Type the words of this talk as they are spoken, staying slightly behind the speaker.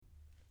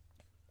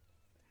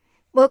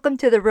Welcome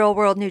to the Real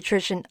World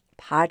Nutrition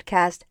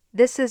Podcast.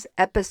 This is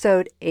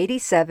episode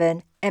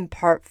 87 and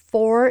part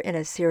 4 in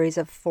a series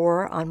of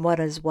 4 on what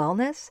is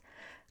wellness,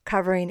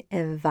 covering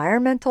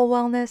environmental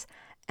wellness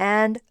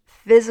and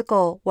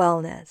physical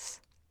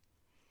wellness.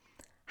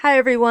 Hi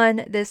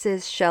everyone, this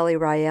is Shelly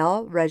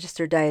Rael,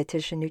 registered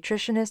dietitian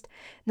nutritionist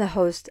and the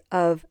host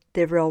of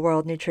the Real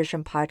World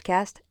Nutrition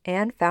Podcast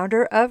and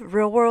founder of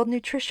Real World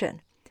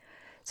Nutrition.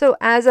 So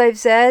as I've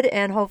said,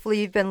 and hopefully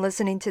you've been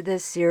listening to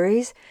this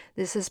series,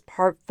 this is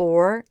part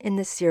 4 in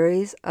the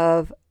series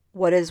of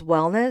what is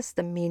wellness,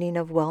 the meaning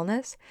of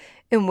wellness,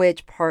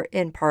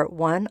 in part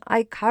 1,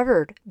 I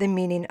covered the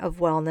meaning of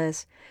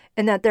wellness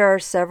and that there are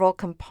several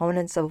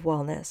components of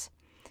wellness.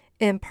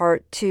 In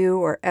part 2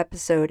 or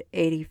episode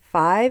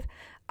 85,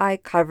 I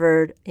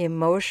covered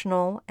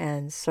emotional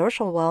and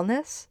social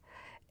wellness.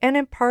 And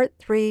in part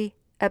 3,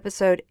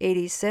 episode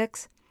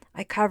 86,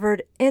 I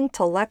covered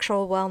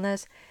intellectual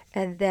wellness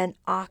and then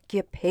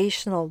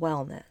occupational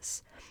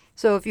wellness.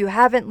 So if you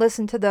haven't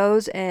listened to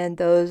those and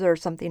those are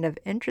something of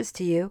interest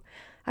to you,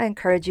 I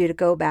encourage you to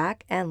go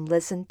back and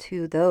listen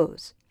to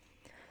those.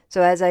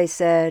 So as I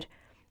said,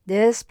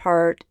 this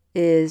part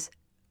is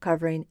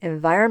covering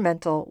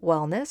environmental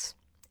wellness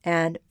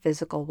and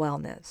physical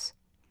wellness.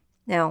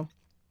 Now,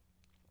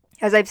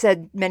 as I've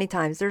said many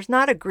times, there's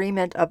not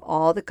agreement of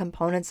all the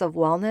components of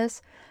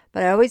wellness,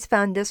 but I always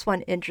found this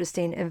one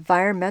interesting,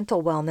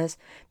 environmental wellness,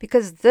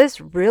 because this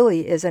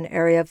really is an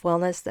area of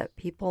wellness that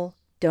people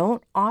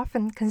don't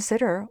often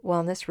consider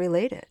wellness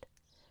related.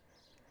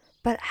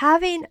 But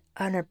having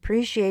an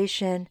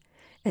appreciation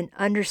and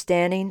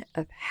understanding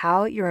of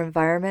how your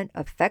environment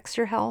affects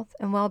your health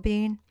and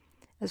well-being,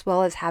 as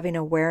well as having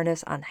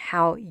awareness on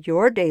how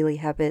your daily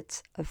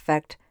habits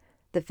affect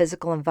the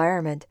physical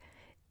environment,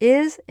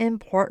 is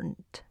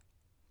important.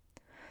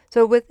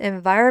 So with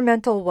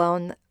environmental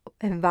wellness,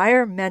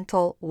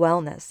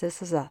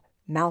 this is a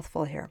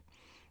mouthful here.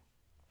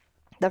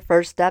 The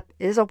first step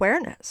is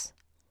awareness.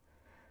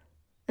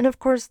 And of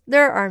course,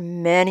 there are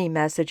many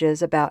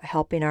messages about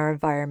helping our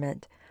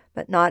environment,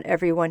 but not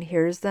everyone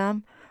hears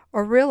them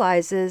or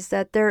realizes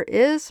that there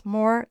is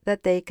more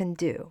that they can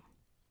do.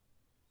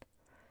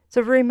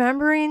 So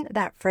remembering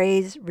that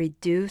phrase,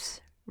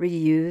 reduce,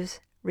 reuse,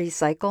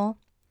 recycle,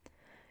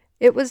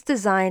 it was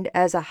designed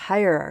as a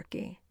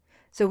hierarchy.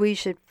 So we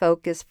should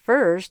focus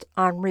first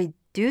on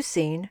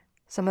reducing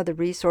some of the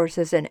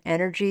resources and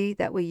energy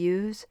that we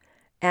use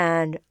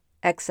and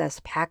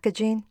excess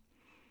packaging.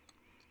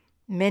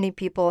 Many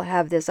people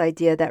have this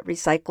idea that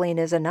recycling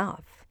is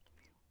enough.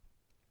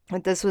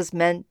 But this was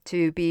meant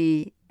to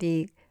be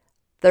the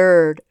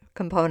third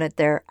component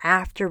there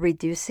after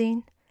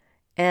reducing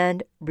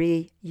and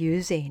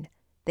reusing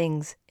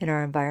things in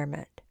our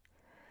environment.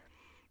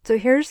 So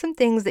here's some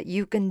things that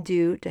you can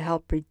do to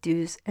help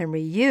reduce and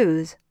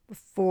reuse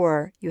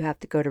before you have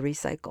to go to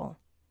recycle.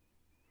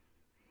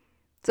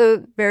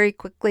 So very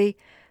quickly,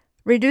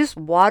 reduce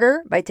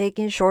water by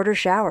taking shorter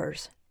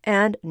showers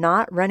and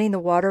not running the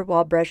water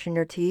while brushing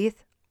your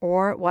teeth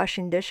or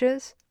washing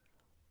dishes,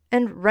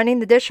 and running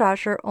the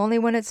dishwasher only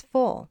when it's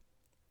full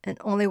and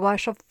only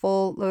wash a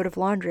full load of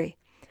laundry.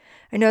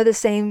 I know the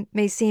same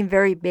may seem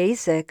very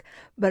basic,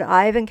 but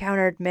I've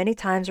encountered many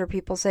times where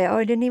people say, oh,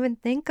 I didn't even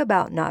think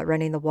about not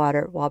running the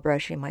water while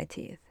brushing my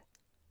teeth.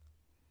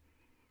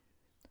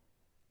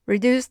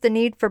 Reduce the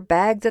need for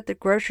bags at the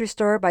grocery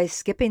store by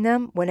skipping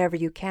them whenever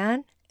you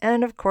can,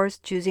 and of course,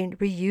 choosing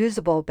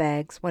reusable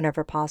bags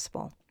whenever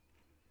possible.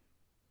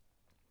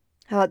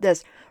 How about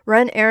this?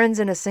 Run errands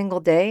in a single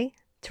day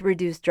to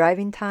reduce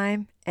driving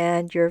time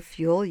and your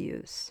fuel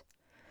use.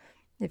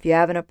 If you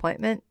have an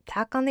appointment,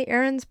 tack on the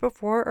errands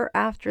before or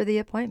after the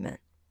appointment.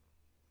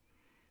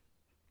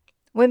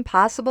 When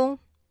possible,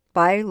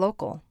 buy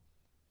local.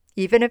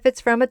 Even if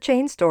it's from a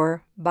chain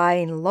store,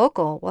 buying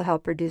local will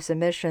help reduce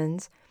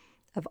emissions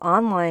of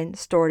online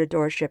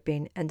store-to-door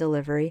shipping and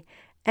delivery,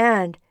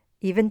 and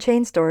even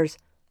chain stores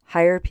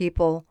hire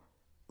people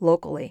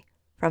locally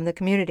from the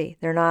community.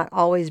 They're not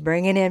always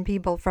bringing in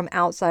people from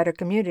outside our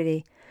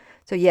community.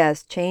 So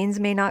yes, chains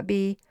may not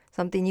be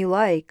something you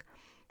like,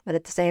 but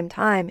at the same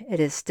time, it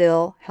is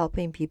still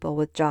helping people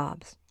with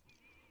jobs.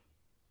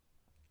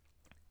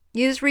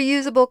 Use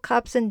reusable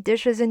cups and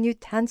dishes and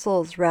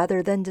utensils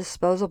rather than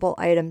disposable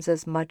items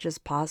as much as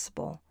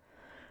possible.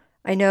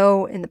 I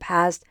know in the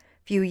past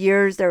few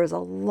years there was a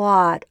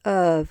lot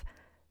of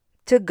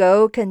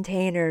to-go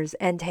containers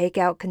and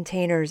take-out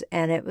containers,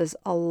 and it was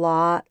a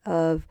lot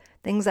of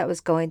things that was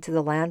going to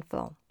the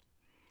landfill.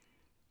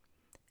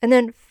 And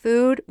then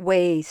food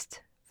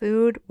waste.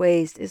 Food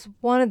waste is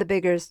one of the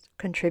biggest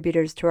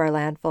contributors to our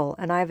landfill,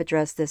 and I've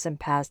addressed this in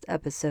past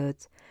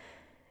episodes.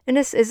 And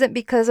this isn't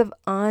because of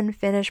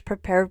unfinished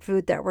prepared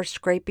food that we're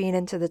scraping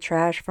into the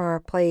trash from our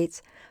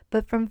plates,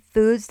 but from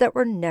foods that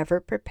were never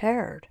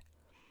prepared.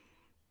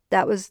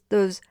 That was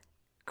those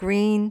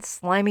green,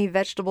 slimy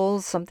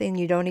vegetables, something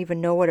you don't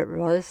even know what it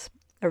was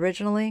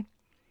originally.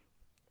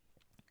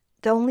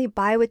 To only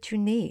buy what you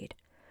need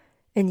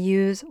and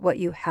use what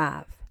you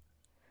have.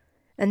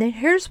 And then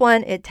here's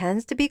one, it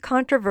tends to be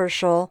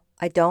controversial.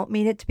 I don't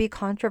mean it to be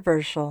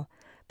controversial,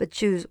 but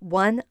choose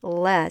one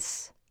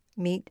less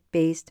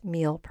meat-based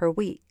meal per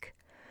week.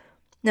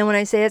 Now, when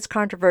I say it's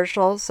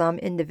controversial, some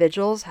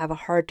individuals have a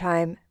hard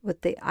time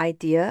with the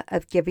idea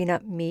of giving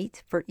up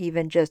meat for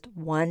even just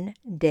one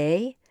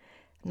day.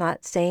 I'm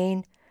not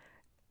saying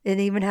it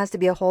even has to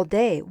be a whole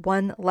day,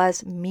 one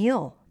less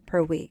meal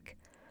per week.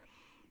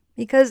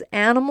 Because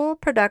animal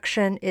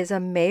production is a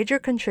major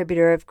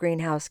contributor of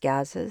greenhouse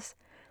gases.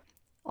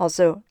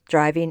 Also,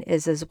 driving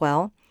is as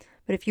well.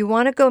 But if you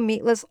want to go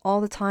meatless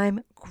all the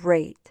time,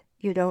 great.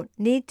 You don't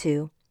need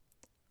to.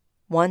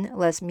 One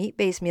less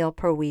meat-based meal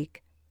per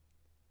week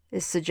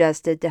is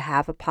suggested to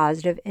have a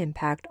positive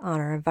impact on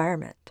our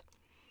environment.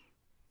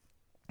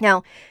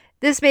 Now,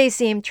 this may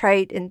seem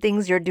trite in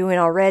things you're doing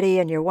already,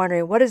 and you're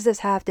wondering, what does this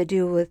have to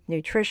do with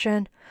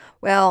nutrition?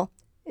 Well,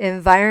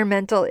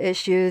 environmental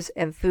issues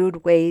and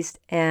food waste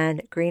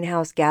and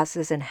greenhouse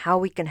gases and how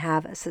we can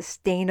have a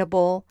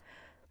sustainable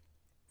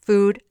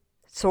food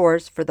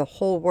source for the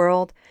whole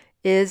world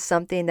is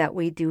something that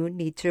we do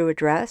need to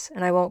address.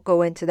 And I won't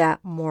go into that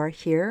more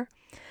here.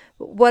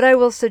 What I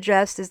will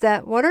suggest is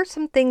that what are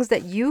some things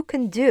that you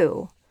can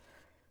do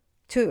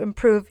to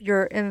improve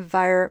your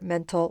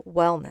environmental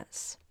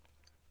wellness?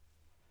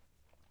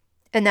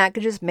 And that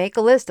could just make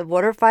a list of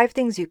what are 5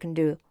 things you can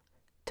do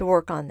to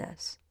work on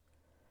this.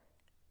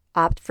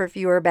 Opt for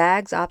fewer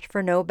bags, opt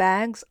for no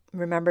bags.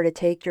 Remember to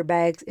take your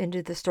bags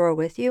into the store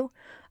with you.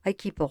 I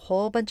keep a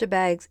whole bunch of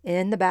bags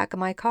in the back of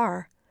my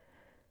car.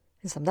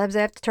 And sometimes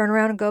I have to turn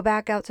around and go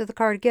back out to the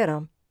car to get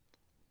them.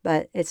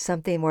 But it's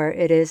something where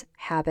it is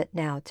habit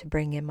now to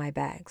bring in my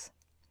bags.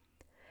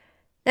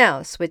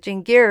 Now,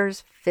 switching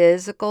gears,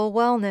 physical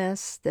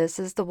wellness. This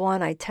is the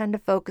one I tend to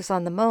focus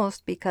on the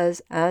most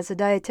because as a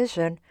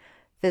dietitian,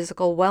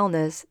 physical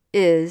wellness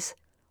is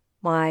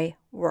my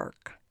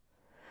work.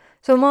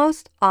 So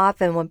most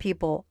often when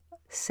people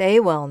say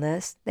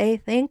wellness, they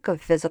think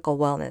of physical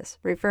wellness,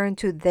 referring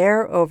to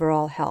their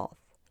overall health.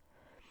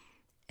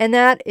 And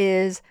that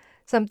is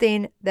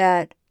something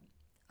that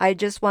I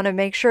just want to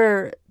make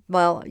sure,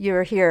 well,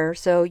 you're here,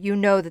 so you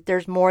know that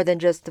there's more than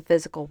just the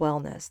physical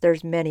wellness.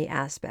 There's many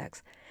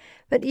aspects.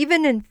 But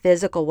even in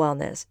physical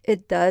wellness,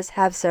 it does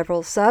have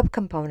several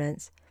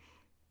subcomponents,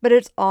 but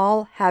it's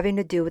all having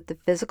to do with the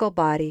physical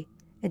body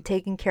and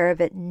taking care of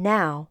it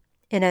now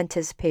in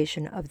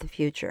anticipation of the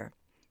future.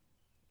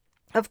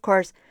 Of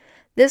course,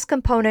 this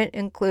component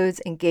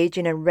includes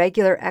engaging in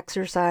regular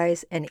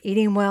exercise and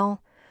eating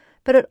well,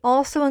 but it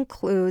also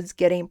includes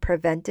getting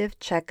preventive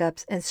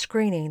checkups and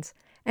screenings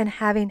and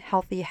having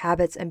healthy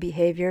habits and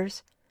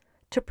behaviors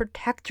to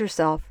protect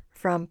yourself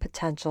from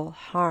potential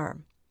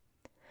harm.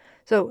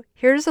 So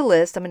here's a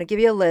list. I'm going to give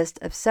you a list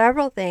of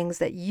several things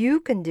that you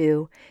can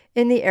do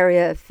in the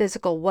area of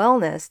physical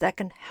wellness that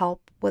can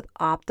help with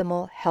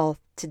optimal health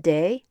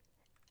today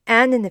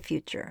and in the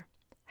future,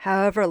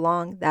 however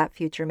long that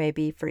future may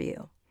be for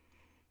you.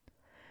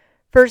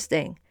 First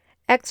thing,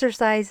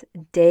 exercise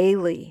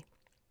daily.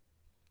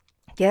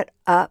 Get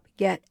up,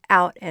 get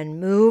out, and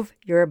move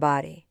your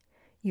body.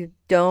 You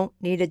don't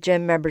need a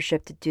gym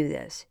membership to do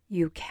this.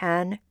 You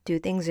can do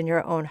things in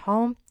your own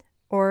home,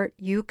 or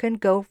you can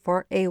go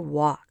for a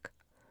walk.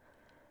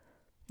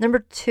 Number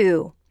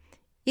 2,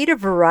 eat a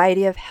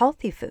variety of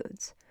healthy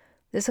foods.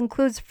 This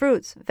includes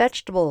fruits,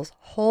 vegetables,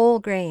 whole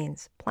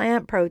grains,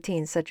 plant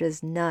proteins such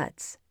as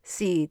nuts,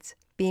 seeds,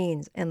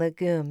 beans, and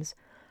legumes,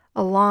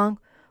 along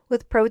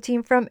with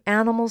protein from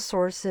animal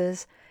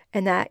sources,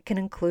 and that can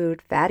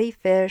include fatty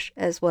fish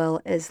as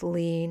well as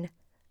lean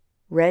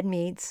red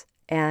meats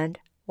and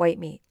white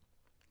meat.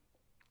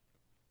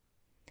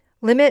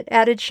 Limit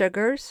added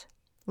sugars,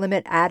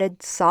 limit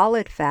added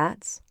solid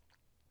fats,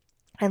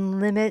 and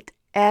limit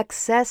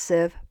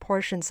excessive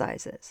portion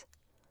sizes.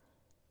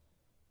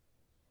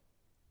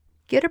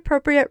 Get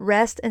appropriate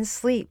rest and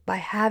sleep by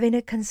having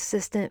a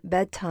consistent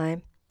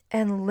bedtime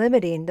and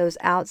limiting those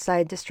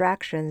outside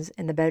distractions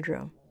in the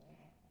bedroom.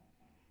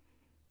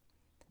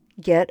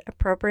 Get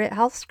appropriate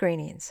health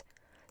screenings.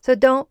 So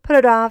don't put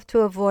it off to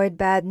avoid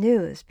bad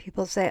news.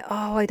 People say,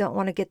 oh, I don't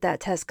want to get that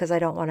test because I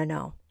don't want to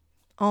know.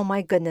 Oh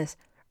my goodness.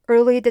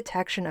 Early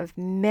detection of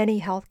many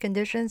health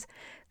conditions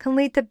can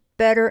lead to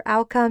better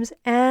outcomes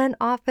and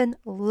often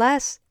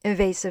less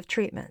invasive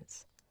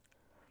treatments.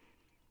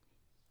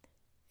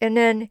 And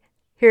then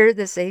here,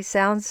 this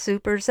sounds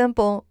super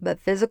simple, but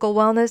physical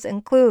wellness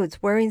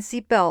includes wearing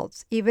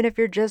seatbelts, even if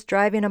you're just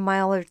driving a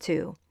mile or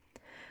two.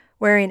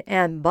 Wearing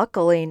and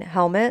buckling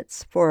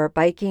helmets for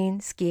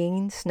biking,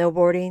 skiing,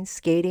 snowboarding,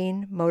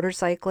 skating,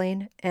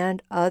 motorcycling,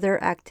 and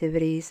other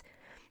activities,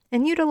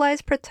 and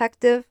utilize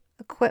protective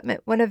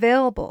equipment when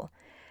available.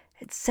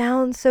 It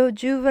sounds so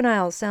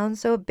juvenile,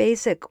 sounds so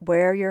basic.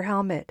 Wear your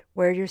helmet,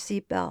 wear your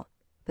seatbelt,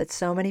 but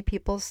so many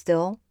people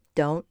still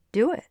don't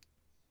do it.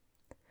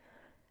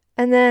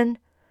 And then,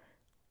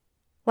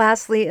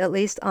 lastly, at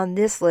least on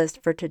this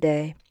list for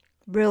today,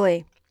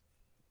 really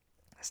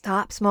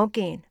stop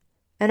smoking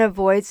and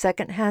avoid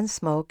secondhand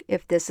smoke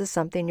if this is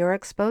something you're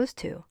exposed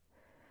to.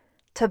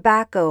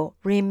 tobacco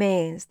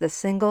remains the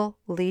single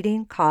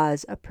leading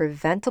cause of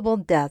preventable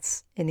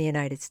deaths in the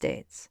United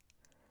States.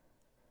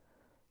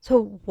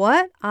 So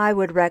what I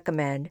would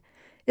recommend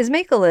is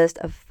make a list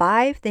of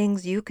 5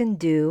 things you can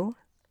do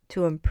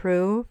to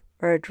improve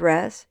or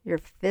address your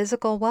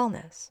physical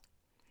wellness.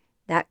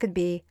 That could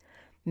be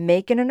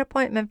making an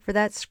appointment for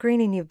that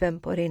screening you've been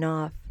putting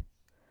off,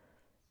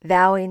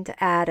 vowing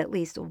to add at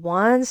least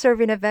 1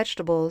 serving of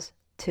vegetables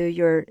to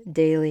your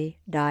daily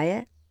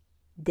diet,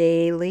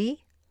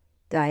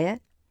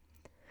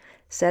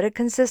 set a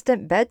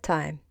consistent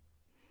bedtime,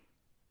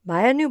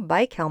 buy a new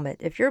bike helmet.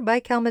 If your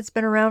bike helmet's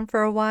been around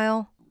for a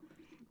while,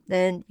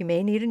 then you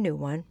may need a new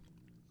one.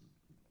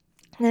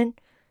 And then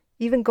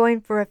even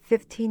going for a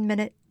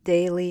 15-minute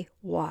daily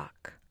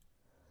walk.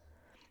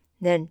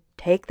 Then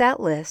take that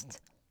list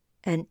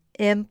and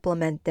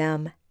implement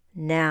them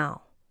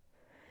now.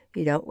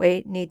 You don't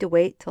need to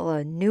wait till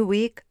a new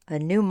week, a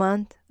new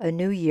month, a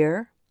new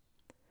year.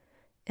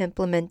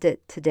 Implement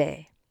it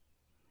today.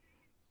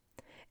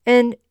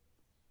 And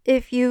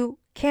if you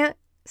can't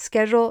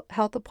schedule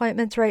health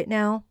appointments right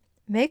now,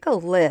 make a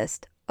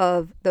list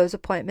of those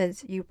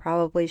appointments you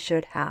probably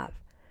should have.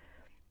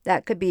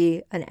 That could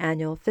be an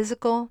annual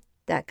physical.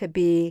 That could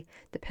be,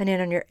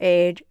 depending on your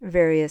age,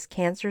 various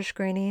cancer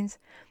screenings.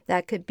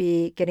 That could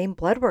be getting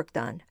blood work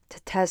done to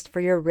test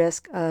for your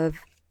risk of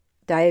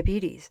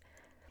diabetes.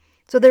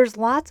 So there's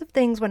lots of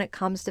things when it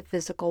comes to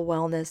physical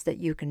wellness that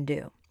you can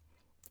do.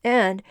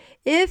 And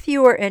if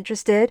you are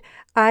interested,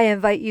 I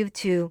invite you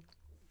to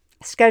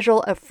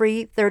schedule a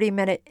free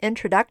 30-minute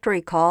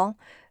introductory call.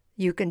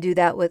 You can do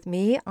that with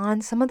me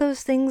on some of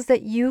those things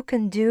that you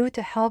can do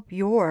to help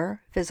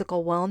your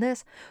physical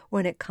wellness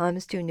when it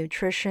comes to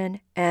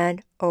nutrition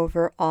and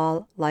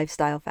overall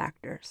lifestyle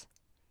factors.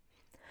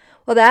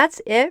 Well,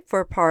 that's it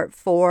for part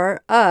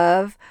 4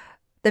 of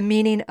the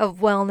meaning of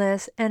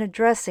wellness and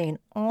addressing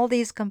all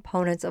these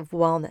components of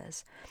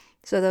wellness.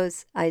 So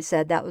I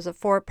said that was a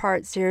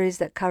 4-part series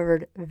that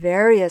covered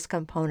various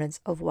components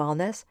of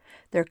wellness.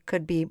 There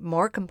could be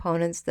more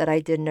components that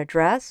I didn't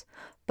address,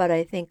 but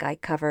I think I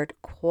covered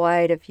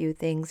quite a few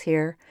things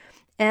here.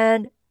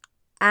 And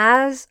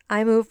as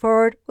I move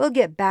forward, we'll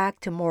get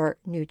back to more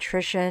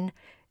nutrition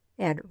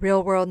and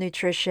real-world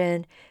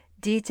nutrition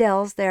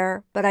details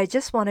there, but I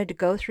just wanted to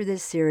go through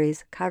this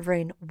series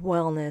covering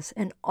wellness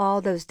and all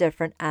those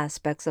different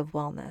aspects of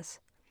wellness.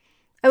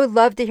 I would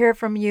love to hear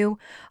from you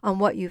on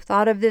what you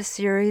thought of this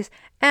series,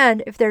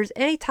 and if there's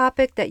any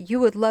topic that you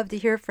would love to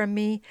hear from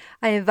me,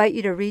 I invite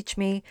you to reach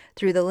me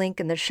through the link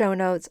in the show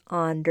notes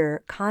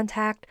under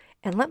contact,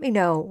 and let me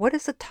know what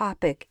is a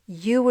topic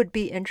you would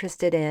be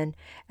interested in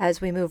as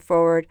we move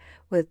forward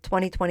with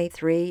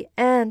 2023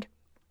 and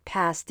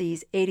past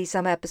these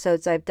 80-some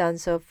episodes I've done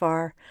so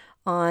far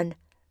on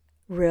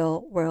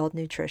real world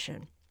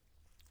nutrition.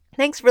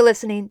 Thanks for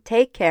listening.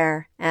 Take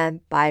care,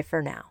 and bye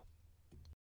for now.